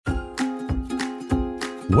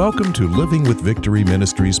Welcome to Living with Victory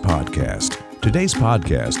Ministries podcast. Today's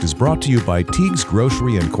podcast is brought to you by Teague's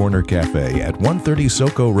Grocery and Corner Cafe at 130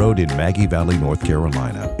 Soco Road in Maggie Valley, North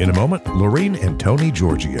Carolina. In a moment, Lorene and Tony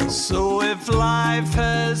Giorgio. So if life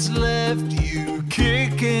has left you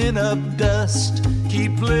kicking up dust,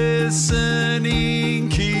 keep listening,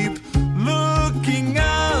 keep looking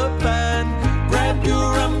up, and grab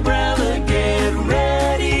your umbrella, get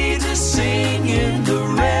ready to sing in the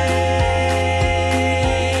rain.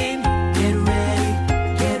 Get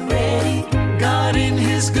ready, God in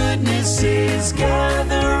His goodness is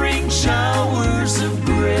gathering showers of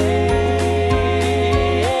grace.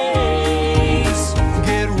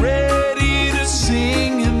 Get ready to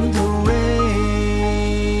sing in the rain.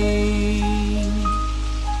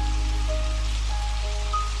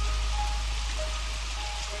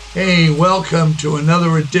 Hey, welcome to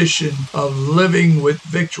another edition of Living with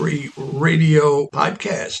Victory Radio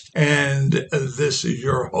podcast. And this is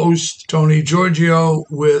your host, Tony Giorgio,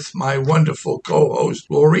 with my wonderful co-host,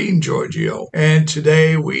 Lorene Giorgio. And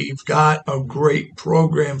today we've got a great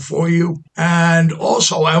program for you. And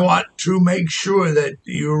also, I want to make sure that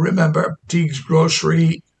you remember Teague's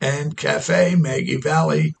Grocery and Cafe, Maggie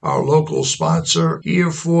Valley, our local sponsor here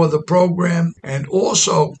for the program. And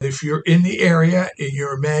also, if you're in the area, in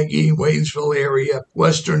your Maggie, Waynesville area,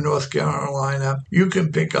 Western North Carolina, you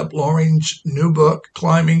can pick up Lorene's new book,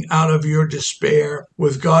 Climbing Out of Your Despair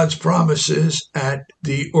with God's Promises, at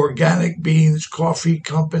the Organic Beans Coffee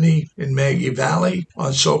Company in Maggie Valley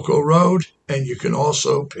on Soco Road. And you can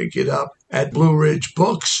also pick it up at Blue Ridge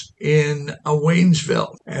Books in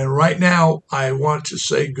Waynesville. And right now, I want to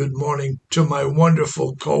say good morning to my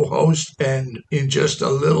wonderful co-host, and in just a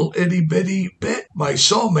little itty-bitty bit, my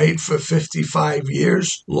soulmate for 55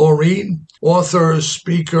 years, Lorene, author,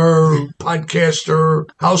 speaker, podcaster,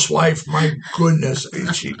 housewife. My goodness,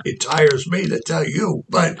 it tires me to tell you,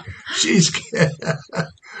 but she's got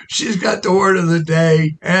the word of the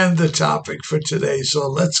day and the topic for today. So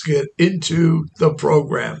let's get into the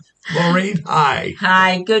program. Lorene, hi.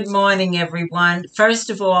 Hi, good morning, everyone.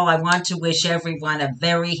 First of all, I want to wish everyone a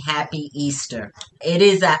very happy Easter. It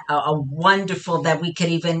is a wonderful that we could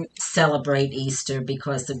even celebrate Easter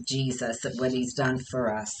because of Jesus and what He's done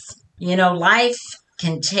for us. You know, life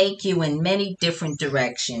can take you in many different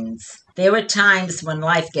directions. There are times when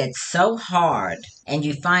life gets so hard and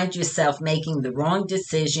you find yourself making the wrong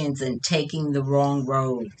decisions and taking the wrong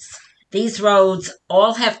roads. These roads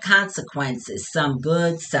all have consequences, some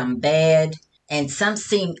good, some bad, and some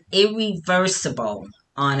seem irreversible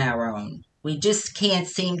on our own. We just can't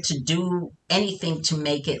seem to do anything to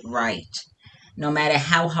make it right, no matter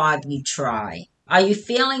how hard we try. Are you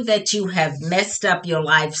feeling that you have messed up your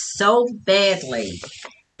life so badly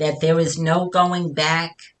that there is no going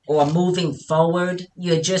back or moving forward?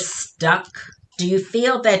 You're just stuck? Do you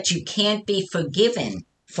feel that you can't be forgiven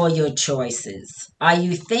for your choices? Are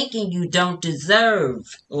you thinking you don't deserve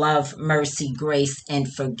love, mercy, grace,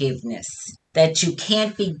 and forgiveness? That you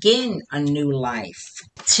can't begin a new life?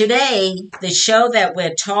 Today, the show that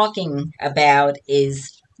we're talking about is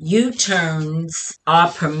U-turns are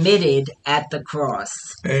permitted at the cross.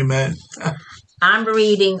 Amen. I'm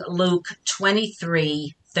reading Luke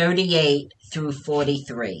 23:38 through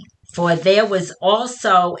 43. For there was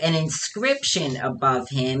also an inscription above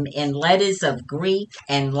him in letters of Greek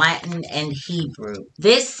and Latin and Hebrew.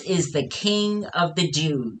 This is the King of the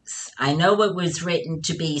Jews. I know it was written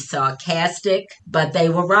to be sarcastic, but they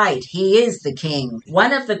were right. He is the king.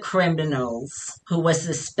 One of the criminals who was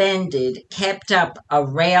suspended kept up a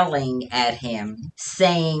railing at him,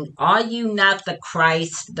 saying, "Are you not the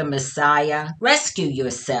Christ, the Messiah? Rescue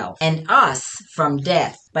yourself and us from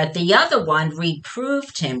death." But the other one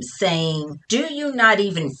reproved him, saying, "Do you not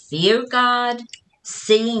even fear God,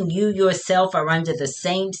 seeing you yourself are under the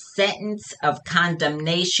same sentence of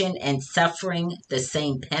condemnation and suffering the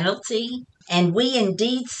same penalty? And we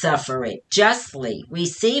indeed suffer it justly,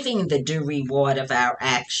 receiving the due reward of our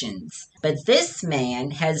actions. But this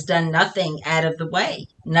man has done nothing out of the way,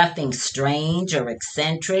 nothing strange or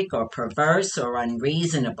eccentric or perverse or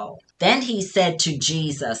unreasonable." Then he said to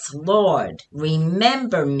Jesus, "Lord,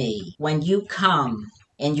 remember me when you come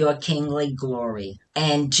in your kingly glory."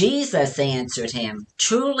 And Jesus answered him,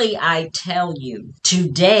 "Truly I tell you,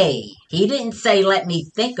 today," he didn't say, "Let me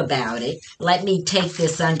think about it, let me take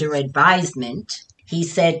this under advisement." He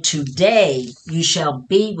said, "Today you shall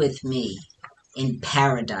be with me in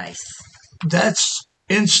paradise." That's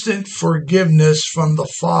instant forgiveness from the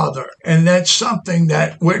Father. And that's something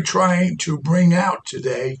that we're trying to bring out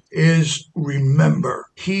today is remember,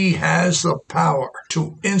 He has the power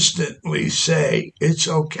to instantly say, it's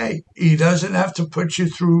okay. He doesn't have to put you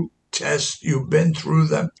through tests, you've been through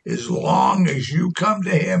them, as long as you come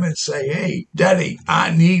to him and say, hey, Daddy,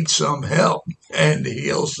 I need some help. And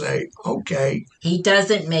he'll say, okay. He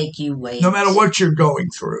doesn't make you wait. No matter what you're going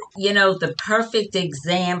through. You know, the perfect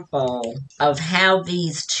example of how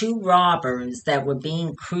these two robbers that were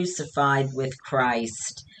being crucified with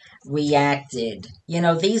Christ reacted. You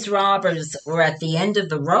know, these robbers were at the end of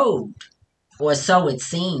the road, or so it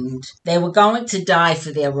seemed. They were going to die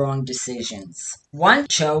for their wrong decisions. One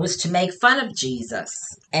chose to make fun of Jesus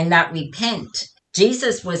and not repent.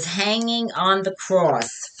 Jesus was hanging on the cross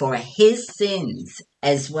for his sins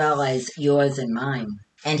as well as yours and mine.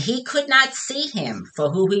 And he could not see him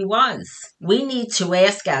for who he was. We need to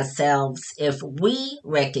ask ourselves if we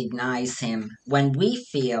recognize him when we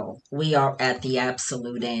feel we are at the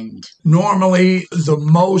absolute end. Normally, the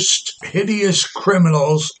most hideous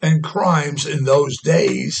criminals and crimes in those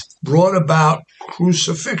days brought about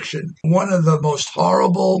crucifixion, one of the most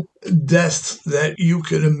horrible deaths that you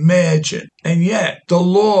could imagine. And yet, the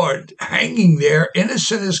Lord, hanging there,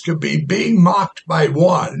 innocent as could be, being mocked by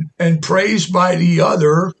one and praised by the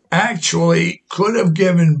other, actually could have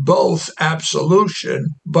given both absolution,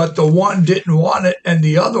 but the one didn't want it and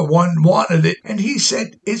the other one wanted it. And he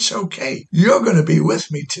said, it's okay. You're going to be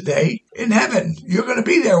with me today in heaven. You're going to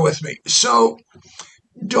be there with me. So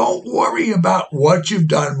don't worry about what you've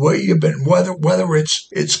done, where you've been, whether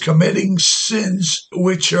it's committing sins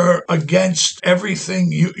which are against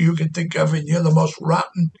everything you can think of, and you're the most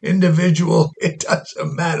rotten individual. It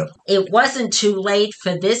doesn't matter. It wasn't too late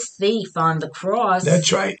for this thief on the cross.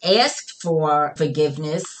 That's right. Asked for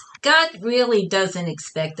forgiveness. God really doesn't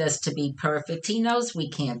expect us to be perfect. He knows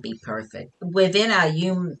we can't be perfect. Within our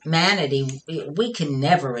humanity, we can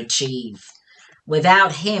never achieve.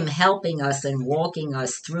 Without him helping us and walking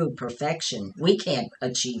us through perfection, we can't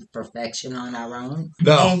achieve perfection on our own.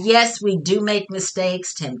 No. And yes, we do make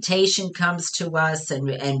mistakes. Temptation comes to us,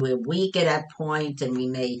 and we're weak at that point, and we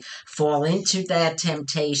may fall into that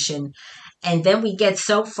temptation. And then we get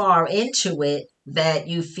so far into it that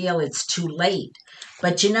you feel it's too late.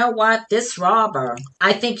 But you know what? This robber,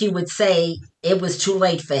 I think you would say it was too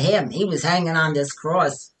late for him. He was hanging on this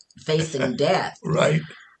cross facing death. Right.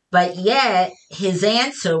 But yet, his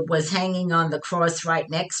answer was hanging on the cross right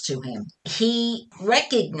next to him. He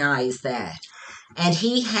recognized that. And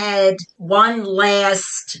he had one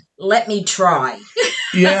last, let me try.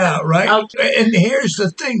 Yeah, right. Okay. And here's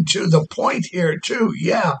the thing, too, the point here, too.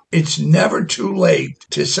 Yeah, it's never too late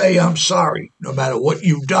to say, I'm sorry, no matter what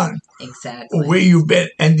you've done. Exactly. Or where you've been.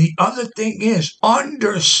 And the other thing is,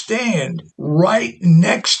 understand right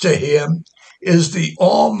next to him is the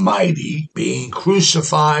Almighty being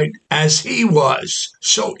crucified as he was.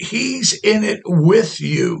 So he's in it with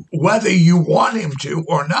you. Whether you want him to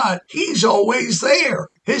or not, he's always there.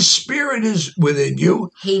 His spirit is within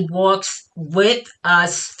you. He walks with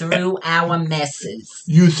us through our messes.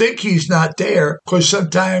 You think he's not there because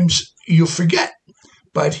sometimes you forget.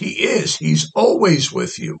 But he is. He's always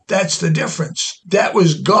with you. That's the difference. That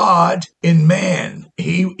was God in man.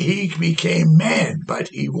 He became man, but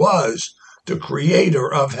he was the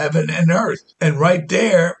creator of heaven and earth. And right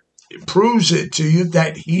there, it proves it to you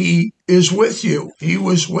that he is with you. He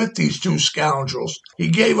was with these two scoundrels. He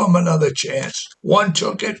gave them another chance. One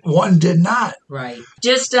took it, one did not. Right.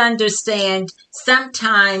 Just understand,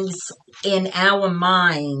 sometimes in our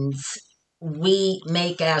minds, we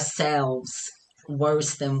make ourselves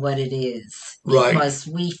worse than what it is. Right. Because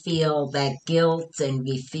we feel that guilt, and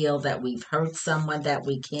we feel that we've hurt someone that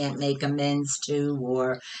we can't make amends to,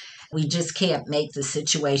 or we just can't make the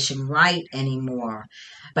situation right anymore.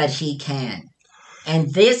 But he can.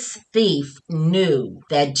 And this thief knew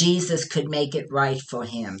that Jesus could make it right for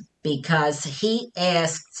him, because he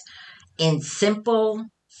asked in simple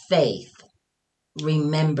faith,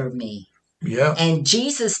 remember me. Yeah. And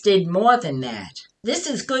Jesus did more than that. This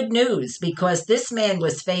is good news, because this man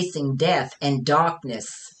was facing death and darkness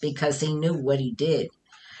because he knew what he did.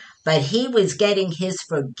 But he was getting his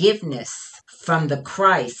forgiveness from the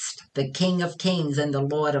Christ, the King of Kings and the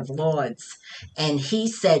Lord of Lords. And he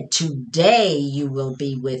said, today you will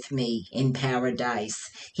be with me in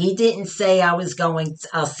paradise. He didn't say I'll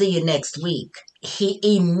see you next week. He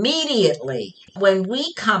immediately, when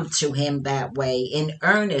we come to him that way, in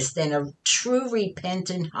earnest and a true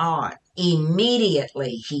repentant heart,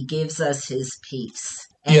 immediately he gives us his peace.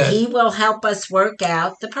 And Yes. he will help us work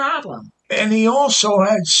out the problem. And he also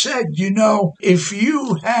had said, if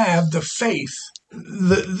you have the faith,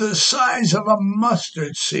 the size of a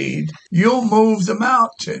mustard seed, you'll move the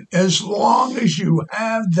mountain. As long as you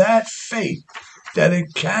have that faith that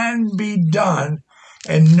it can be done,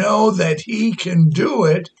 and know that he can do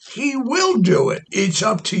it, he will do it. It's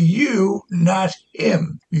up to you, not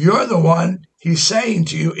him. You're the one. He's saying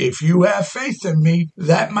to you, if you have faith in me,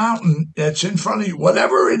 that mountain that's in front of you,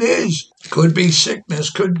 whatever it is, could be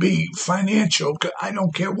sickness, could be financial, I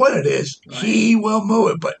don't care what it is, right. He will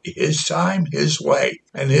move it, but his time, his way,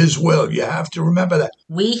 and his will. You have to remember that.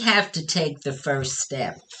 We have to take the first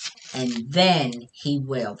step. And then he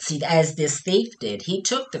will. See, as this thief did, he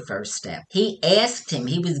took the first step. He asked him.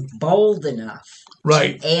 He was bold enough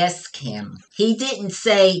to ask him. He didn't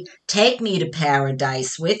say, take me to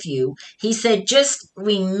paradise with you. He said, just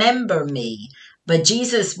remember me. But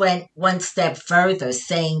Jesus went one step further,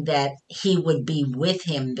 saying that he would be with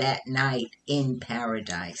him that night in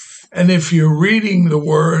paradise. And if you're reading the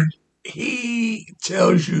word, he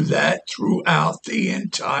tells you that throughout the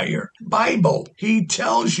entire Bible. He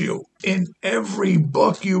tells you in every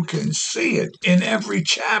book, you can see it. In every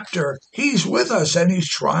chapter, he's with us and he's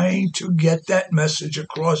trying to get that message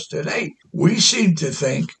across today. We seem to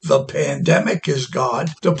think the pandemic is God,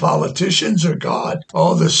 the politicians are God,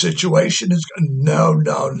 the situation is God.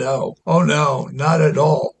 No. Oh, no, not at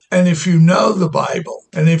all. And if you know the Bible,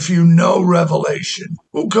 and if you know Revelation,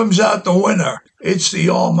 who comes out the winner? It's the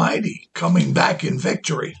Almighty coming back in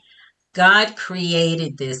victory. God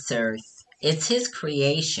created this earth. It's his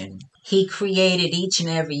creation. He created each and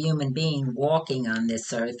every human being walking on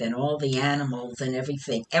this earth and all the animals and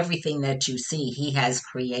everything that you see, he has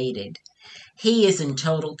created. He is in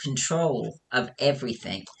total control of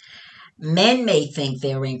everything. Men may think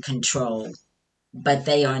they're in control, but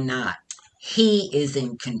they are not. He is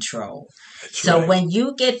in control. So right. When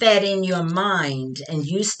you get that in your mind and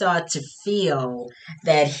you start to feel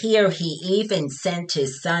that here he even sent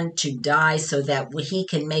his son to die so that he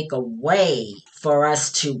can make a way for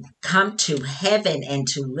us to come to heaven and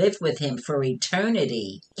to live with him for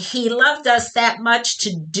eternity. He loved us that much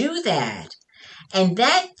to do that. And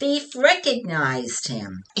that thief recognized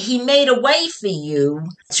him. He made a way for you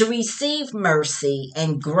to receive mercy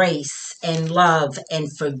and grace and love and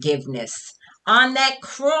forgiveness. On that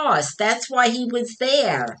cross, that's why he was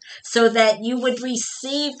there, so that you would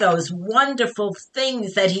receive those wonderful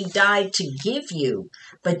things that he died to give you.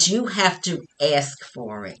 But you have to ask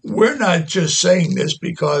for it. We're not just saying this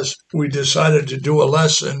because we decided to do a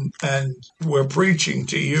lesson and we're preaching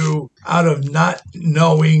to you out of not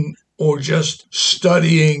knowing or just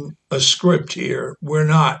studying a script here. We're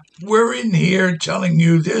not. We're in here telling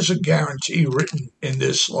you there's a guarantee written in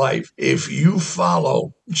this life. If you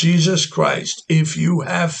follow Jesus Christ, if you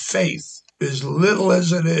have faith, as little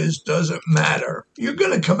as it is, doesn't matter. You're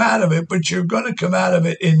going to come out of it, but you're going to come out of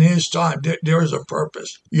it in his time. There is a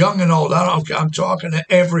purpose. Young and old, I'm talking to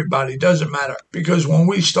everybody. Doesn't matter. Because when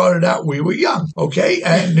we started out, we were young, okay?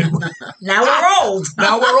 And now we're old.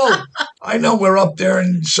 Now we're old. I know we're up there,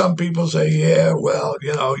 and some people say, yeah, well,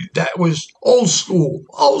 that was old school.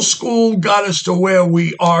 Old school got us to where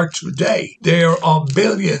we are today. There are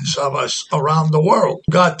billions of us around the world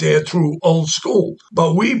got there through old school.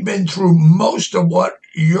 But we've been through most of what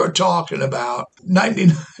you're talking about.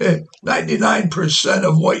 99%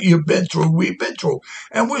 of what you've been through, we've been through.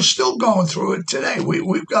 And we're still going through it today.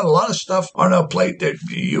 We've got a lot of stuff on our plate that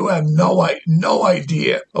you have no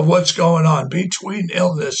idea of what's going on. Between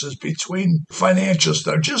illnesses, between financial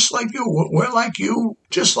stuff, just like you. We're like you,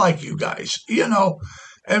 just like you guys,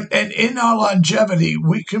 And in our longevity,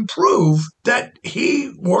 we can prove that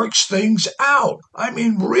he works things out. I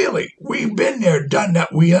mean, really, we've been there, done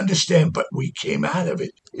that. We understand, but we came out of it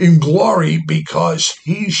in glory because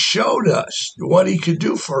he showed us what he could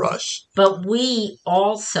do for us. But we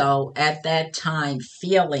also, at that time,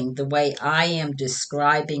 feeling the way I am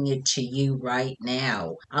describing it to you right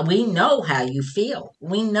now, we know how you feel.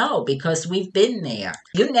 We know because we've been there.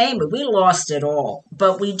 You name it, we lost it all.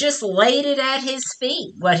 But we just laid it at his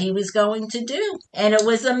feet, what he was going to do. And it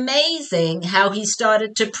was amazing how he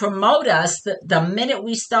started to promote us the minute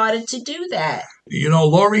we started to do that.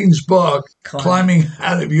 Laureen's book, Climbing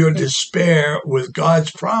Out of Your Despair with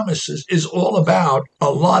God's Promises, is all about a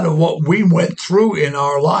lot of what we went through in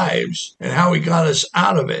our lives and how he got us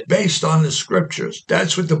out of it based on the scriptures.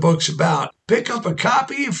 That's what the book's about. Pick up a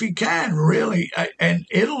copy if you can, really, and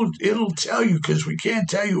it'll tell you, because we can't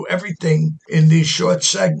tell you everything in these short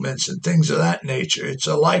segments and things of that nature. It's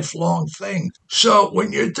a lifelong thing. So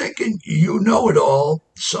when you're thinking you know it all,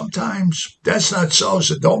 sometimes that's not so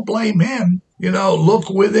don't blame him. Look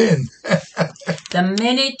within. The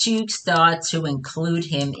minute you start to include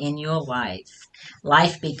him in your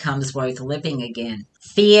life becomes worth living again.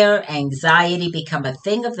 Fear, anxiety become a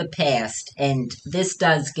thing of the past, and this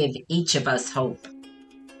does give each of us hope.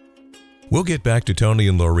 We'll get back to Tony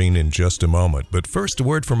and Laureen in just a moment, but first a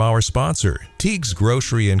word from our sponsor, Teague's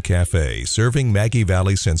Grocery and Cafe, serving Maggie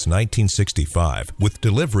Valley since 1965, with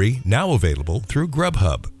delivery now available through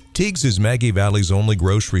Grubhub. Teague's is Maggie Valley's only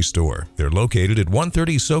grocery store. They're located at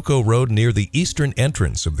 130 Soco Road near the eastern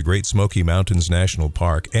entrance of the Great Smoky Mountains National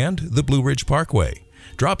Park and the Blue Ridge Parkway.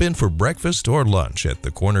 Drop in for breakfast or lunch at the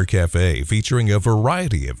Corner Cafe, featuring a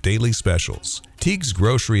variety of daily specials. Teague's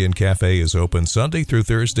Grocery and Cafe is open Sunday through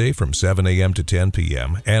Thursday from 7 a.m. to 10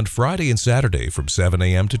 p.m. and Friday and Saturday from 7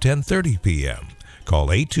 a.m. to 10:30 p.m. Call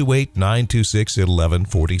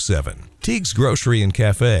 828-926-1147. Teague's Grocery and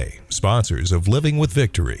Cafe, sponsors of Living with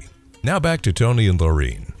Victory. Now back to Tony and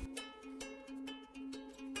Laureen.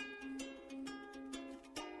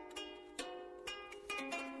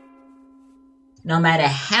 No matter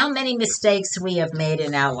how many mistakes we have made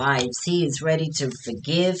in our lives, He is ready to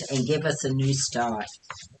forgive and give us a new start.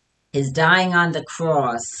 His dying on the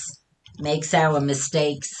cross makes our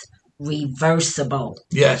mistakes reversible.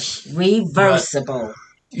 Yes. Reversible.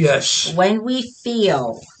 Yes. When we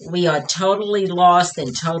feel we are totally lost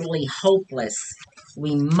and totally hopeless,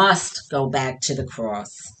 we must go back to the cross.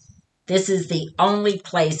 This is the only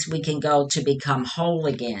place we can go to become whole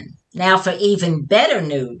again. Now, for even better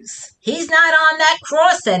news, He's not on that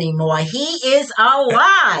cross anymore. He is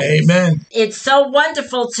alive. Amen. It's so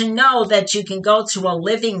wonderful to know that you can go to a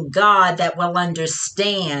living God that will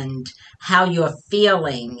understand how you're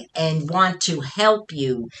feeling and want to help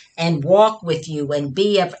you and walk with you and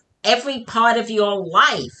be of every part of your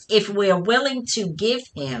life. If we're willing to give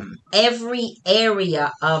Him every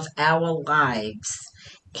area of our lives,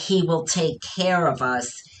 He will take care of us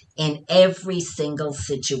in every single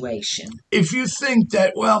situation. If you think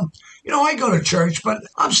that, well, I go to church, but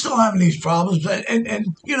I'm still having these problems, and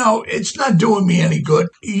it's not doing me any good.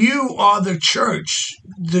 You are the church.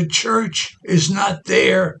 The church is not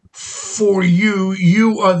there for you.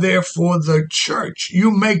 You are there for the church.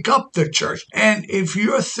 You make up the church. And if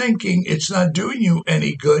you're thinking it's not doing you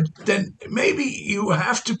any good, then maybe you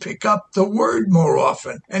have to pick up the word more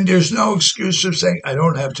often. And there's no excuse of saying, I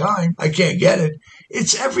don't have time. I can't get it.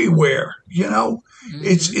 It's everywhere, Mm-hmm.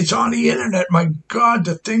 It's on the internet. My God,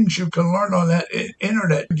 the things you can learn on that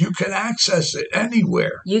internet, you can access it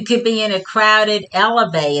anywhere. You could be in a crowded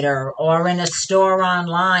elevator or in a store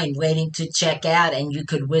online waiting to check out, and you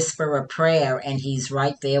could whisper a prayer, and He's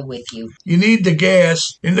right there with you. You need the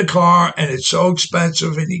gas in the car, and it's so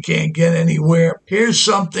expensive, and you can't get anywhere. Here's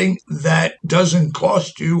something that doesn't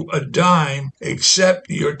cost you a dime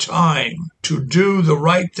except your time to do the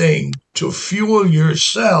right thing, to fuel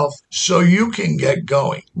yourself so you can get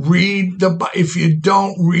going. Read the Bible. If you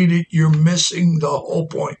don't read it, you're missing the whole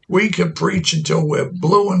point. We can preach until we're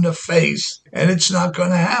blue in the face, and it's not going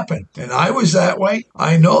to happen. And I was that way.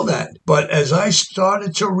 I know that. But as I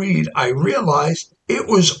started to read, I realized it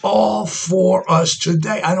was all for us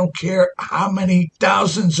today. I don't care how many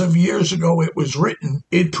thousands of years ago it was written.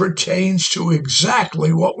 It pertains to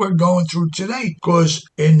exactly what we're going through today. Because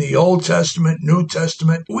in the Old Testament, New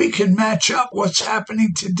Testament, we can match up what's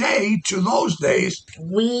happening today to those days.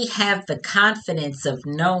 We have the confidence of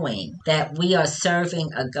knowing that we are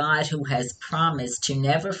serving a God who has promised to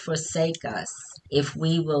never forsake us if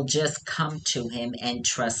we will just come to Him and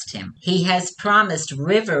trust Him. He has promised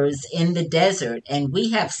rivers in the desert, and we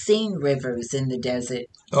have seen rivers in the desert.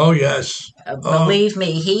 Oh, yes. Believe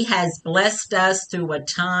me, He has blessed us through a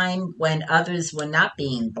time when others were not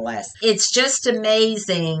being blessed. It's just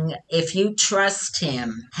amazing, if you trust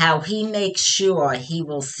Him, how He makes sure He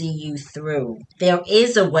will see you through. There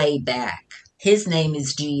is a way back. His name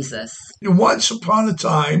is Jesus. Once upon a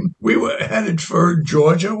time, we were headed for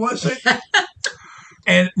Georgia, was it?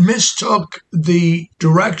 And mistook the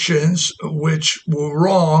directions, which were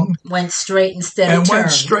wrong. Went straight instead of turning.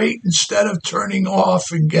 Went straight instead of turning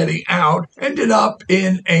off and getting out. Ended up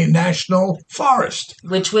in a national forest.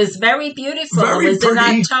 Which was very beautiful. Very it was pretty,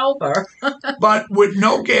 in October. But with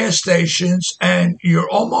no gas stations, and you're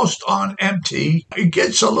almost on empty, it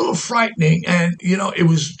gets a little frightening. And, it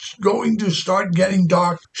was going to start getting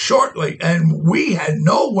dark shortly. And we had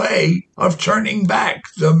no way of turning back.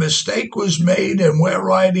 The mistake was made, and we're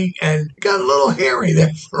riding, and got a little hairy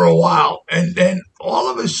there for a while. And then all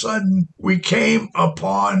of a sudden, we came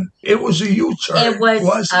upon, it was a U-turn. It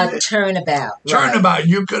was a turnabout. Turnabout. Right.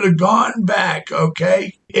 You could have gone back,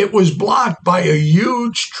 okay? It was blocked by a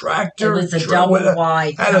huge tractor. It was a double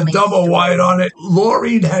wide. Had a double wide on it.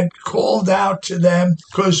 Laureen had called out to them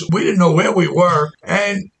because we didn't know where we were.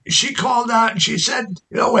 And she called out and she said,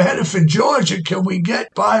 we're headed for Georgia. Can we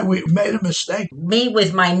get by? We made a mistake. Me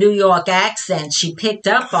with my New York accent, she picked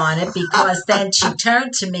up on it because then she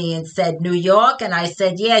turned to me and said, New York? And And I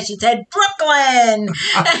said, yeah. She said, Brooklyn.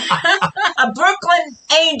 A Brooklyn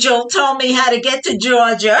angel told me how to get to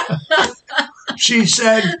Georgia. She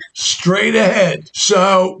said, straight ahead.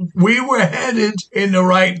 So we were headed in the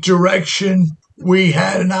right direction. We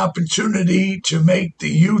had an opportunity to make the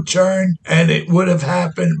U-turn, and it would have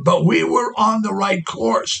happened, but we were on the right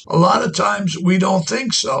course. A lot of times we don't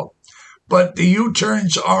think so. But the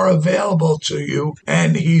U-turns are available to you,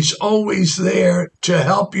 and he's always there to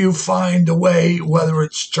help you find a way, whether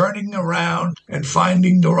it's turning around and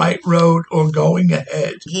finding the right road or going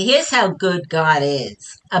ahead. Here's how good God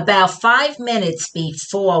is. About 5 minutes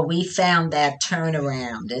before we found that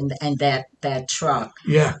turnaround and that truck,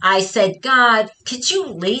 Yeah. I said, God, could you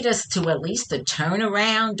lead us to at least a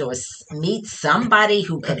turnaround or meet somebody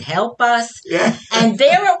who could help us? Yeah. And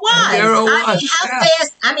there it was. And there it I mean, was, how yeah.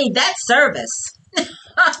 fast? I mean, that's service.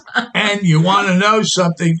 And you want to know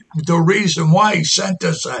something? The reason why he sent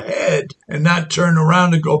us ahead and not turn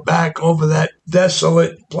around and go back over that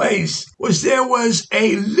desolate place was there was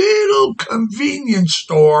a little convenience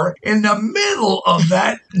store in the middle of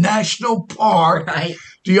that national park. Right.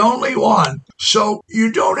 The only one. So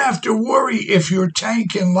you don't have to worry if your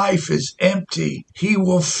tank in life is empty. He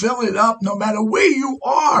will fill it up no matter where you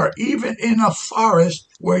are, even in a forest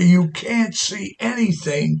where you can't see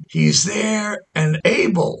anything. He's there and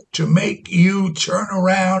able to make you turn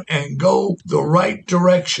around and go the right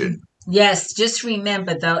direction. Yes, just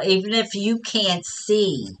remember though, even if you can't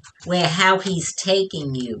see how he's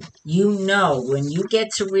taking you, you know, when you get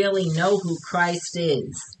to really know who Christ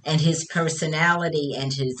is and his personality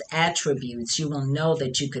and his attributes, you will know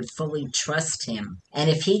that you could fully trust him. And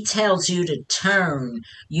if he tells you to turn,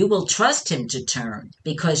 you will trust him to turn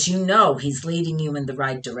because you know he's leading you in the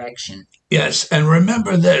right direction. Yes, and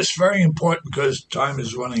remember this, very important because time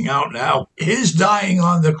is running out now. His dying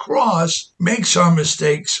on the cross makes our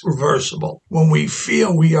mistakes reversible. When we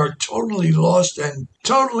feel we are totally lost and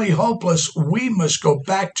totally hopeless, we must go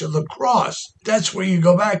back to the cross. That's where you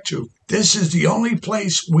go back to. This is the only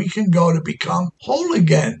place we can go to become whole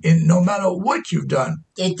again, in no matter what you've done.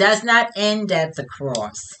 It does not end at the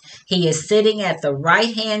cross. He is sitting at the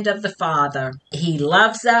right hand of the Father. He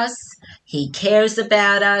loves us. He cares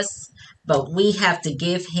about us. But we have to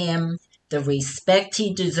give him the respect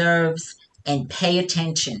he deserves and pay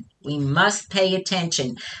attention. We must pay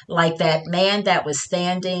attention. Like that man that was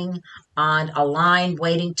standing on a line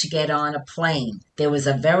waiting to get on a plane. There was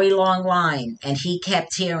a very long line, and he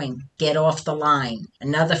kept hearing, get off the line.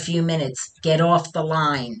 Another few minutes, get off the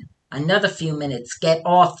line. Another few minutes, get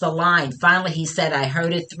off the line. Finally, he said, I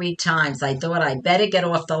heard it 3 times. I thought I better get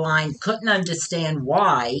off the line. Couldn't understand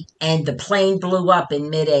why. And the plane blew up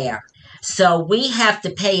in midair. So we have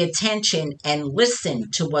to pay attention and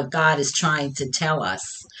listen to what God is trying to tell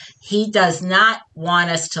us. He does not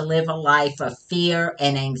want us to live a life of fear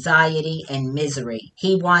and anxiety and misery.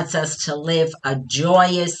 He wants us to live a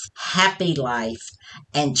joyous, happy life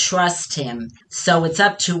and trust him. So it's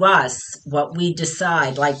up to us what we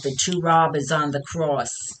decide, like the 2 robbers on the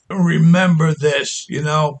cross. Remember this,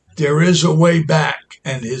 there is a way back,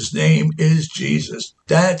 and his name is Jesus.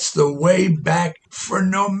 That's the way back for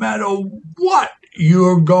no matter what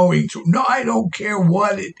you're going through. No, I don't care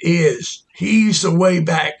what it is. He's the way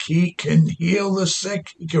back. He can heal the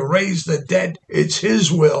sick. He can raise the dead. It's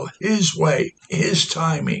his will, his way, his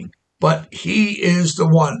timing. But he is the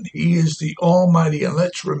one. He is the Almighty. And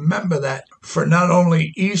let's remember that for not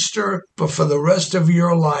only Easter, but for the rest of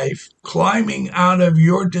your life, climbing out of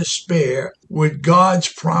your despair with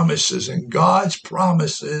God's promises. And God's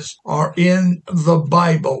promises are in the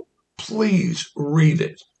Bible. Please read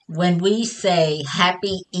it. When we say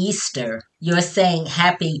Happy Easter, you're saying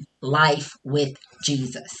happy life with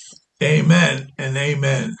Jesus. Amen and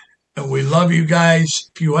amen. And we love you guys.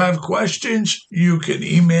 If you have questions, you can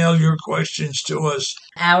email your questions to us.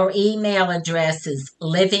 Our email address is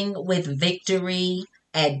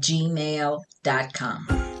livingwithvictory@gmail.com.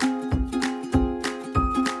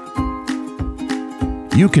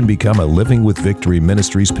 You can become a Living with Victory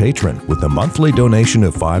Ministries patron with a monthly donation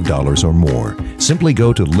of $5 or more. Simply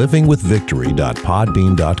go to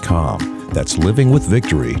livingwithvictory.podbean.com. That's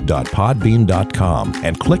livingwithvictory.podbean.com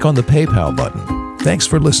and click on the PayPal button. Thanks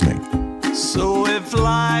for listening. So if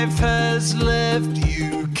life has left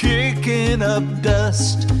you kicking up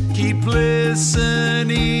dust, keep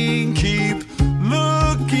listening, keep